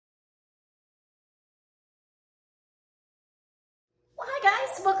Well, hi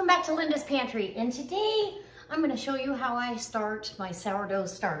guys, welcome back to Linda's Pantry, and today I'm going to show you how I start my sourdough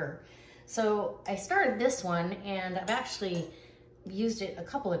starter. So I started this one and I've actually used it a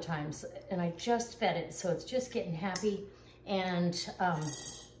couple of times and I just fed it, so it's just getting happy, and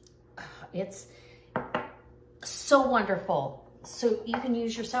it's so wonderful. So you can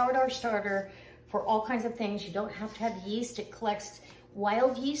use your sourdough starter for all kinds of things. You don't have to have yeast. It collects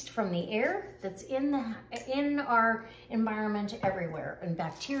wild yeast from the air that's in our environment everywhere, and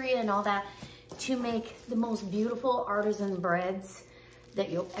bacteria and all that, to make the most beautiful artisan breads that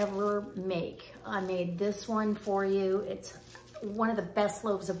you'll ever make. I made this one for you. It's one of the best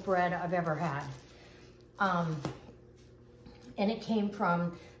loaves of bread I've ever had. And it came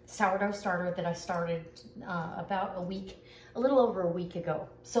from sourdough starter that I started about a little over a week ago.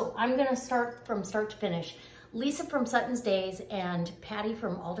 So I'm gonna start from start to finish. Lisa from Sutton's Days and Patty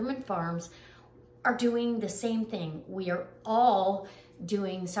from Alderman Farms are doing the same thing. We are all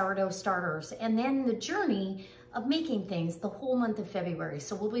doing sourdough starters, and then the journey of making things the whole month of February.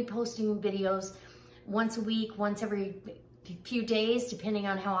 So we'll be posting videos once a week, once every few days, depending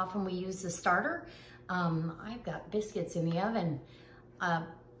on how often we use the starter. I've got biscuits in the oven.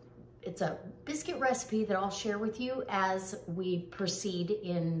 It's a biscuit recipe that I'll share with you as we proceed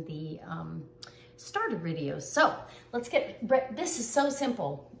in the starter videos. So let's get, this is so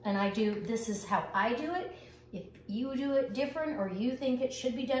simple, and this is how I do it. If you do it different or you think it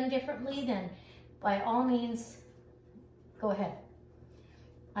should be done differently, then by all means, go ahead.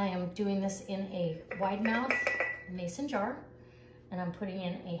 I am doing this in a wide mouth mason jar, and I'm putting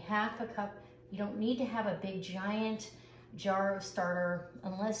in a half a cup. You don't need to have a big giant jar of starter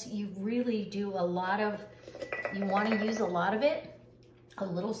unless you really do a lot of, you want to use a lot of it. A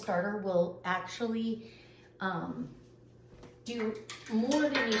little starter will actually do more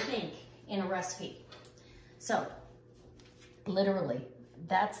than you think in a recipe. So literally,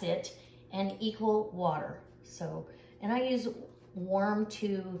 that's it, and equal water. So, and I use warm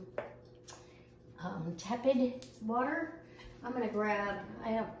to tepid water. I'm gonna grab, I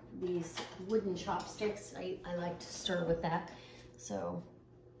have these wooden chopsticks. I like to stir with that. So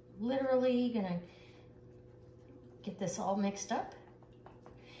literally gonna get this all mixed up.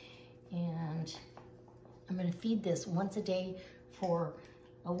 And I'm gonna feed this once a day for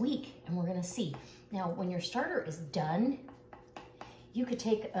a week, and we're gonna see. Now, when your starter is done, you could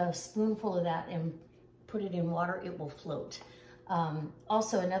take a spoonful of that and put it in water, it will float.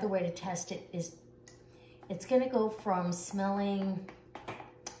 Also, another way to test it is, it's gonna go from smelling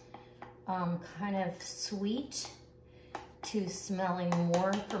kind of sweet to smelling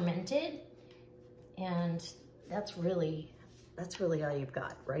more fermented, and that's really all you've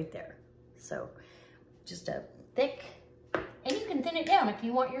got right there. So just a thick, and you can thin it down if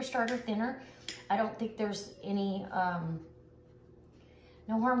you want your starter thinner. I don't think there's any,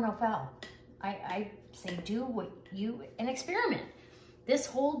 no harm, no foul. I say do what you, an experiment. This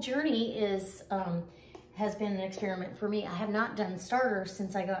whole journey is, has been an experiment for me. I have not done starters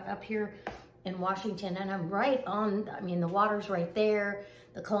since I got up here in Washington, and I'm right on, I mean, the water's right there,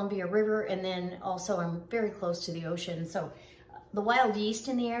 the Columbia River, and then also I'm very close to the ocean. So the wild yeast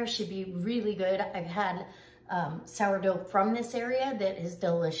in the air should be really good. I've had sourdough from this area that is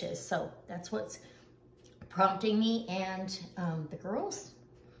delicious. So that's what's prompting me. And the girls,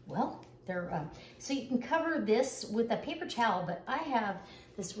 well, they're, so you can cover this with a paper towel, but I have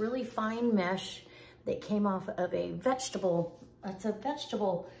this really fine mesh that came off of a vegetable, it's a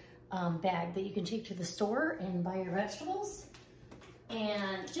vegetable bag that you can take to the store and buy your vegetables.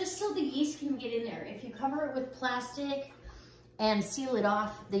 And just so the yeast can get in there. If you cover it with plastic and seal it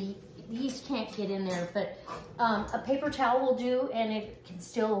off, the yeast can't get in there, but a paper towel will do, and it can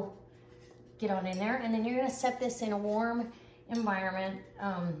still get on in there. And then you're gonna set this in a warm environment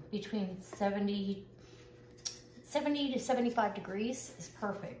between 70 to 75 degrees is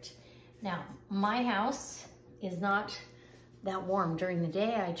perfect. Now, my house is not that warm during the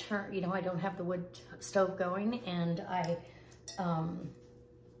day. I don't have the wood stove going, and I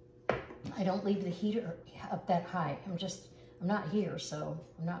don't leave the heater up that high. I'm not here, so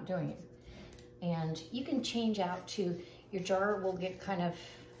I'm not doing it. And you can change out to, your jar will get kind of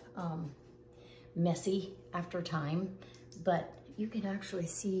messy after time, but you can actually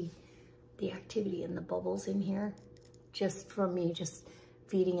see the activity in the bubbles in here just from me just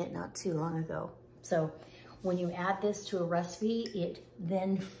feeding it not too long ago. So when you add this to a recipe, it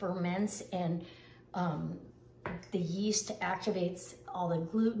then ferments, and the yeast activates all the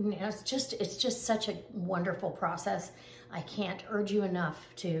gluten, and it's just such a wonderful process. I can't urge you enough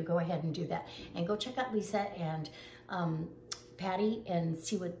to go ahead and do that. And go check out Lisa and Patty and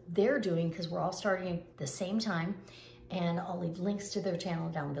see what they're doing, because we're all starting at the same time. and I'll leave links to their channel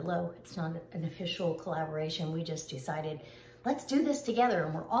down below. It's not an official collaboration. We just decided, let's do this together,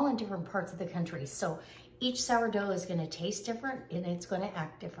 and we're all in different parts of the country. So each sourdough is gonna taste different and it's gonna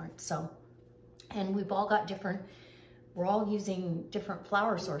act different. So, and we've all got different, we're all using different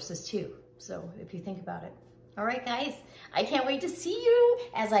flour sources too. So if you think about it. All right, guys, I can't wait to see you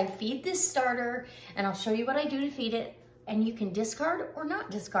as I feed this starter, and I'll show you what I do to feed it, and you can discard or not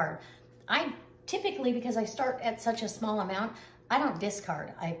discard. I typically, because I start at such a small amount, I don't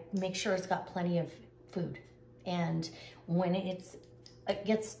discard. I make sure it's got plenty of food. And when it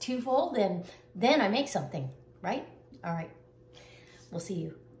gets too full, then I make something, right? All right, we'll see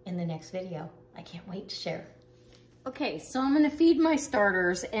you in the next video. I can't wait to share. Okay, so I'm gonna feed my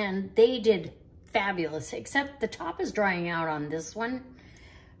starters, and they did fabulous, except the top is drying out on this one.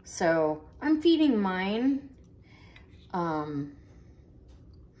 So I'm feeding mine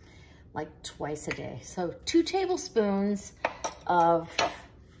like twice a day. So 2 tablespoons of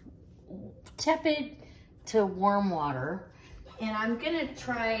tepid to warm water. And I'm gonna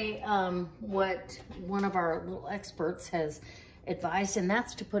try what one of our little experts has advised, and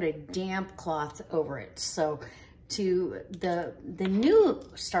that's to put a damp cloth over it. So to the new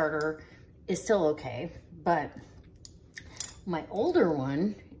starter is still okay, but my older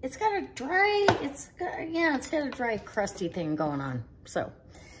one, it's got a dry, it's got a dry crusty thing going on. So,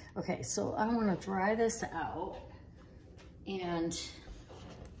 okay, so I want to dry this out, and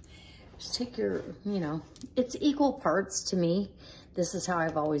just take your, it's equal parts to me. This is how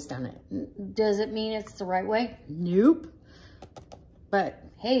I've always done it. Does it mean it's the right way? Nope. But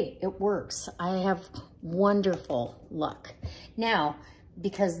hey, it works. I have wonderful luck. Now,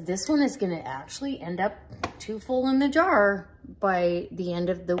 because this one is gonna actually end up too full in the jar by the end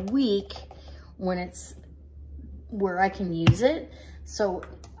of the week when it's where I can use it. So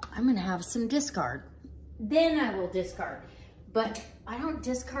I'm gonna have some discard. Then I will discard. But I don't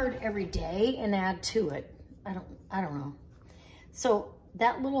discard every day and add to it. I don't know. So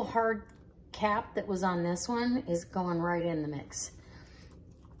that little hard cap that was on this one is going right in the mix.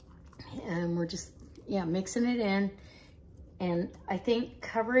 And we're just, mixing it in. And I think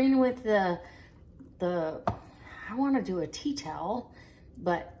covering with I want to do a tea towel,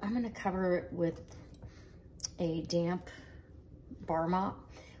 but I'm going to cover it with a damp bar mop.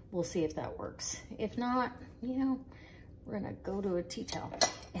 We'll see if that works. If not, we're going to go to a tea towel.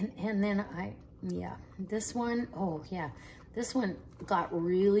 And then this one, this one got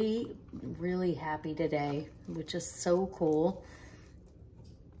really, really happy today, which is so cool.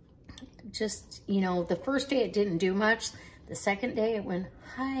 Just, the first day it didn't do much. The second day it went,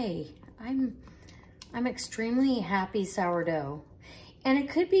 hi, I'm extremely happy sourdough. And it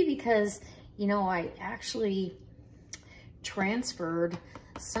could be because, I actually transferred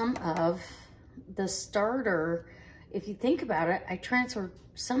some of the starter. If you think about it, I transferred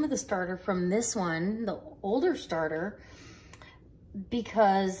some of the starter from this one, the older starter,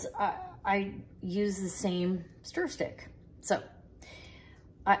 because I use the same stir stick. So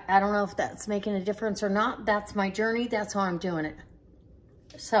I don't know if that's making a difference or not. That's my journey. That's how I'm doing it.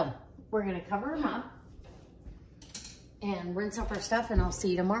 So we're gonna cover them up and rinse up our stuff, and I'll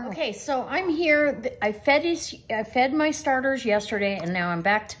see you tomorrow. Okay, so I'm here. I fed my starters yesterday, and now I'm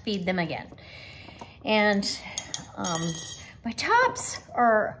back to feed them again. And my tops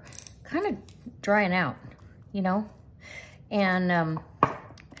are kind of drying out, And a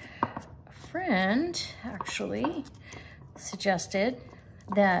friend actually suggested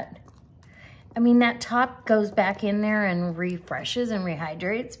that, that top goes back in there and refreshes and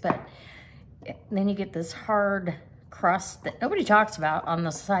rehydrates, but then you get this hard crust that nobody talks about on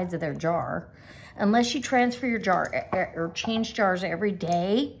the sides of their jar. Unless you transfer your jar or change jars every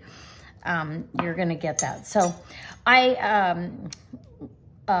day, you're gonna get that. So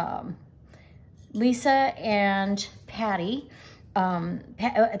Lisa and Patty,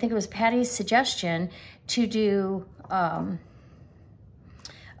 I think it was Patty's suggestion to do a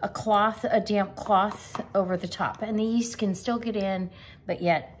damp cloth over the top, and the yeast can still get in, but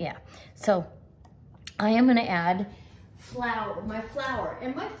yet, So I am gonna add my flour,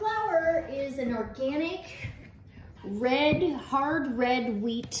 and my flour is an organic hard red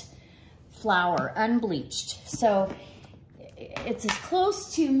wheat flour, unbleached. So it's as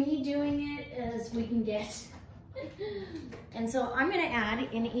close to me doing it as we can get. And so I'm gonna add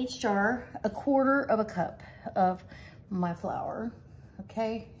in each jar 1/4 cup of my flour.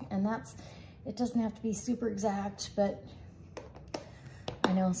 Okay, and it doesn't have to be super exact, but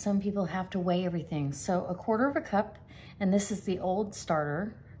I know some people have to weigh everything. So 1/4 cup, and this is the old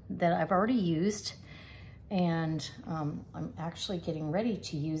starter that I've already used, and I'm actually getting ready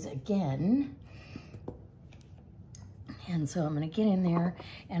to use again. And so I'm gonna get in there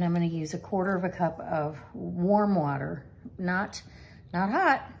and I'm gonna use 1/4 cup of warm water, not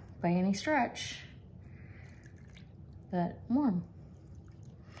hot by any stretch, but warm.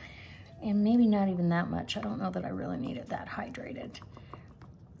 And maybe not even that much. I don't know that I really need it that hydrated.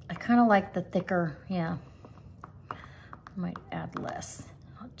 I kind of like the thicker, yeah. I might add less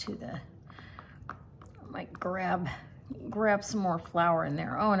to the, I might grab some more flour in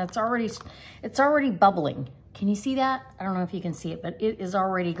there. Oh, and it's already bubbling. Can you see that? I don't know if you can see it, but it is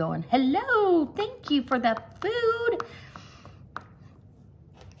already going, hello, thank you for that food.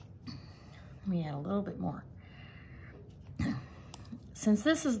 Let me add a little bit more. Since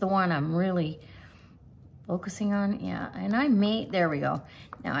this is the one I'm really focusing on, yeah, and there we go.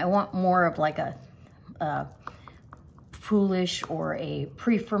 Now I want more of like a foolish or a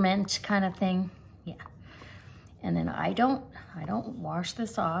pre-ferment kind of thing, yeah. And then I don't wash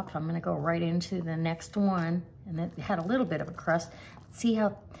this off. I'm gonna go right into the next one, and it had a little bit of a crust. See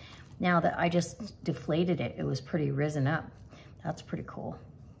how, now that I just deflated it, it was pretty risen up. That's pretty cool.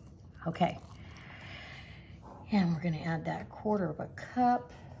 Okay. And we're gonna add that 1/4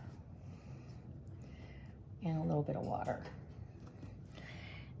 cup and a little bit of water.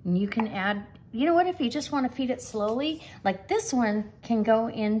 And you can add, you know what, if you just wanna feed it slowly, like this one can go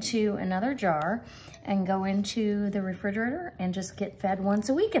into another jar and go into the refrigerator and just get fed once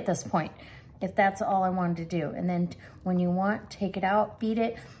a week at this point, if that's all I wanted to do. And then when you want, take it out, feed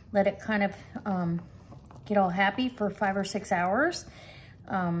it, let it kind of get all happy for 5 or 6 hours.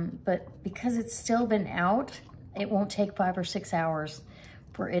 But because it's still been out, it won't take 5 or 6 hours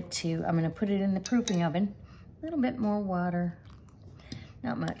for it to, I'm gonna put it in the proofing oven. A little bit more water,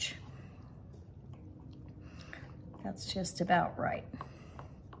 not much. That's just about right.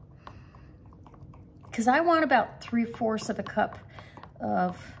 Because I want about 3/4 cup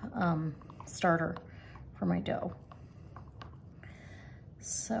of starter for my dough.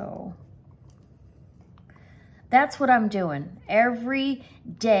 So that's what I'm doing. Every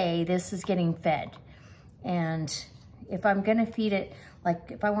day this is getting fed. And if I'm gonna feed it,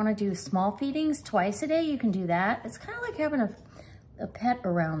 like if I wanna do small feedings twice a day, you can do that. It's kind of like having a pet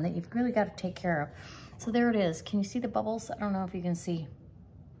around that you've really gotta take care of. So there it is. Can you see the bubbles? I don't know if you can see.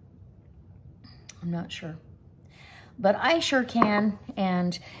 I'm not sure. But I sure can,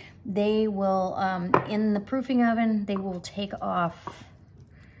 and they will, in the proofing oven, they will take off.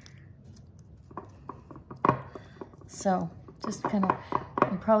 So just kind of,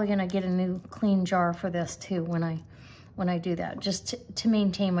 I'm probably gonna get a new clean jar for this too when I do that, just to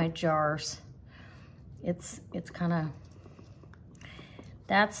maintain my jars. It's kind of,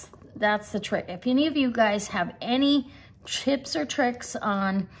 that's the trick. If any of you guys have any tips or tricks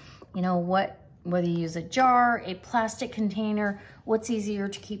on, you know, whether you use a jar, a plastic container, what's easier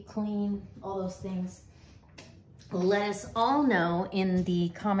to keep clean, all those things, let us all know in the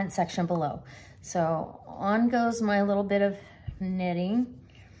comment section below. So on goes my little bit of knitting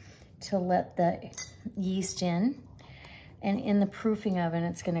to let the yeast in, and in the proofing oven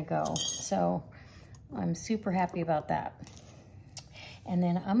it's gonna go. So I'm super happy about that. And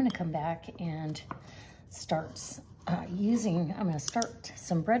then I'm gonna come back and start I'm gonna start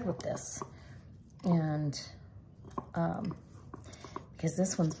some bread with this. And because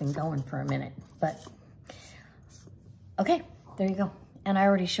this one's been going for a minute, but okay, there you go. And I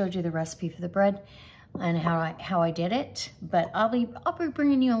already showed you the recipe for the bread and how I did it, but I'll be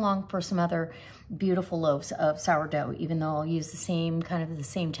bringing you along for some other beautiful loaves of sourdough, even though I'll use the same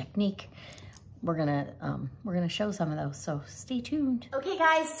technique. We're gonna show some of those, so stay tuned. Okay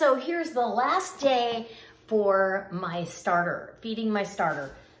guys, so here's the last day for my starter, feeding my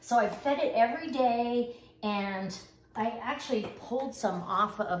starter. So I fed it every day, and I actually pulled some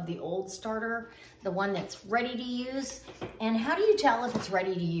off of the old starter, the one that's ready to use. And how do you tell if it's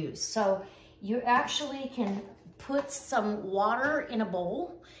ready to use? So you actually can put some water in a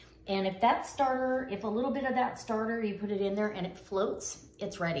bowl, and if a little bit of that starter, you put it in there and it floats,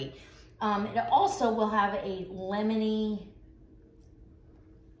 it's ready. It also will have a lemony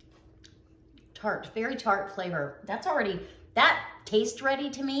tart, very tart flavor. That tastes ready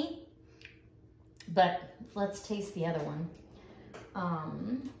to me, but let's taste the other one.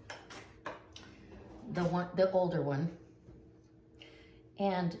 The older one.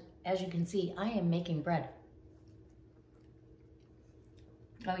 And as you can see, I am making bread.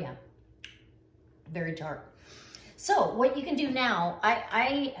 Oh yeah, very tart. So what you can do now,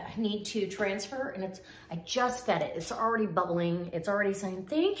 I need to transfer, and I just fed it. It's already bubbling. It's already saying,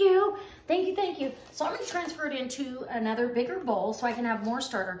 thank you, thank you, thank you. So I'm gonna transfer it into another bigger bowl so I can have more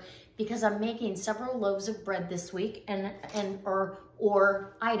starter, because I'm making several loaves of bread this week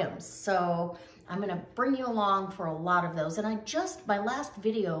or items. So I'm gonna bring you along for a lot of those. And my last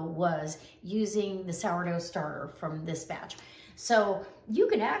video was using the sourdough starter from this batch. So you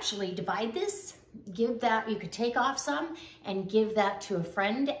can actually divide this, give that, you could take off some and give that to a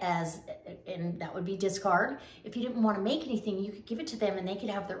friend and that would be discard. If you didn't want to make anything, you could give it to them and they could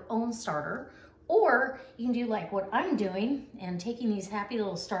have their own starter. Or you can do like what I'm doing and taking these happy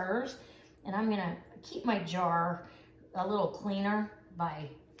little starters, and I'm gonna keep my jar a little cleaner by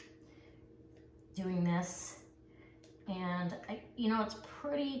doing this. And you know, it's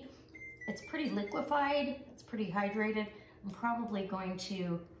pretty liquefied, it's pretty hydrated. I'm probably going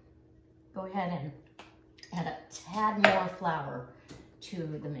to go ahead and add a tad more flour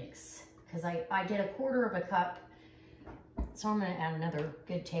to the mix, because I did 1/4 cup. So I'm gonna add another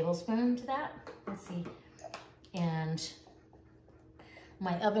good tablespoon to that. Let's see. And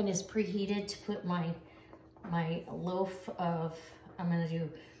my oven is preheated to put my loaf of, I'm gonna do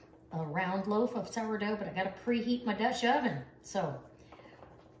a round loaf of sourdough, but I gotta preheat my Dutch oven. So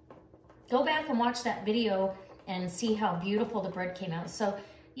go back and watch that video and see how beautiful the bread came out. So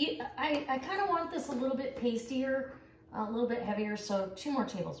I kind of want this a little bit pastier, a little bit heavier, so 2 more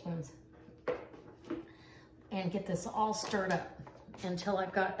tablespoons. And get this all stirred up until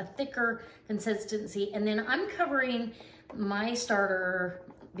I've got a thicker consistency. And then I'm covering my starter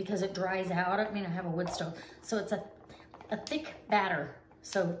because it dries out. I mean, I have a wood stove, so it's a thick batter.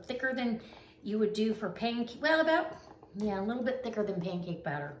 So thicker than you would do for pancake, well, a little bit thicker than pancake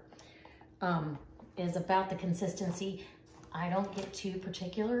batter is about the consistency. I don't get too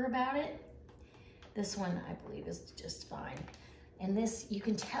particular about it. This one, I believe, is just fine. And this, you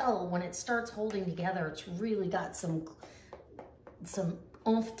can tell when it starts holding together, it's really got some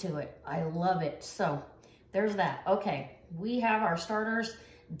oomph to it. I love it. So there's that. Okay, we have our starters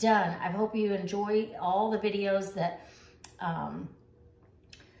done. I hope you enjoy all the videos that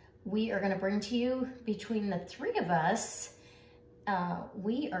we are gonna bring to you. Between the 3 of us,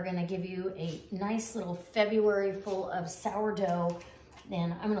 we are gonna give you a nice little February full of sourdough.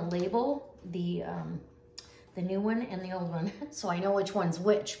 And I'm gonna label the new one and the old one, so I know which one's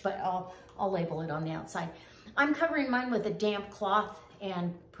which, but I'll label it on the outside. I'm covering mine with a damp cloth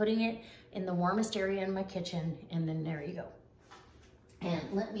and putting it in the warmest area in my kitchen, and then there you go. And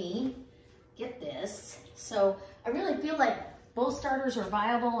let me get this. So I really feel like both starters are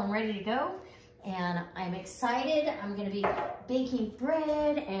viable and ready to go, and I'm excited. I'm gonna be baking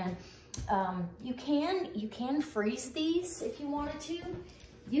bread, and you can freeze these if you wanted to.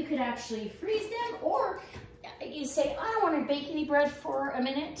 You could actually freeze them, or you say, I don't want to bake any bread for a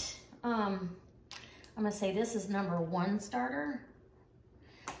minute. I'm gonna say this is number 1 starter,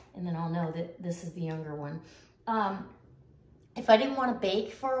 and then I'll know that this is the younger one. If I didn't want to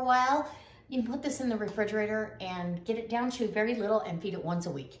bake for a while, you can put this in the refrigerator and get it down to very little and feed it once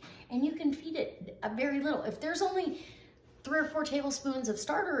a week. And you can feed it very little. If there's only 3 or 4 tablespoons of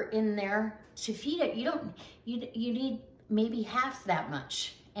starter in there to feed it, you need maybe half that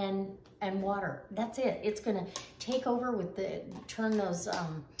much, and water. That's it. It's gonna take over with turn those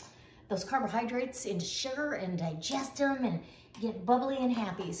carbohydrates into sugar and digest them and get bubbly and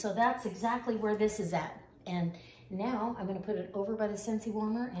happy. So that's exactly where this is at. And now I'm gonna put it over by the Scentsy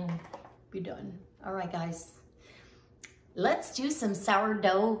warmer and be done. All right, guys, let's do some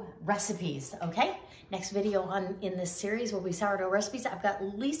sourdough recipes, okay? Next video in this series will be sourdough recipes. I've got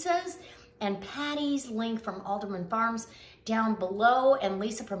Lisa's and Patty's link from Alderman Farms down below, and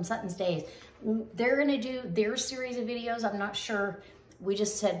Lisa from Sutton's Days. They're gonna do their series of videos. I'm not sure. We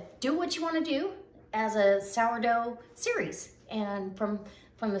just said, do what you wanna do as a sourdough series. And from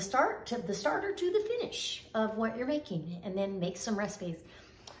the start to the starter to the finish of what you're making, and then make some recipes.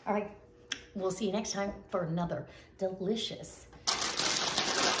 All right, we'll see you next time for another delicious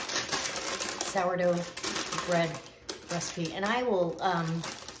sourdough bread recipe. And I will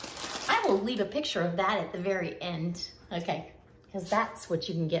leave a picture of that at the very end, okay? Because that's what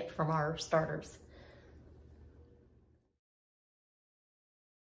you can get from our starters.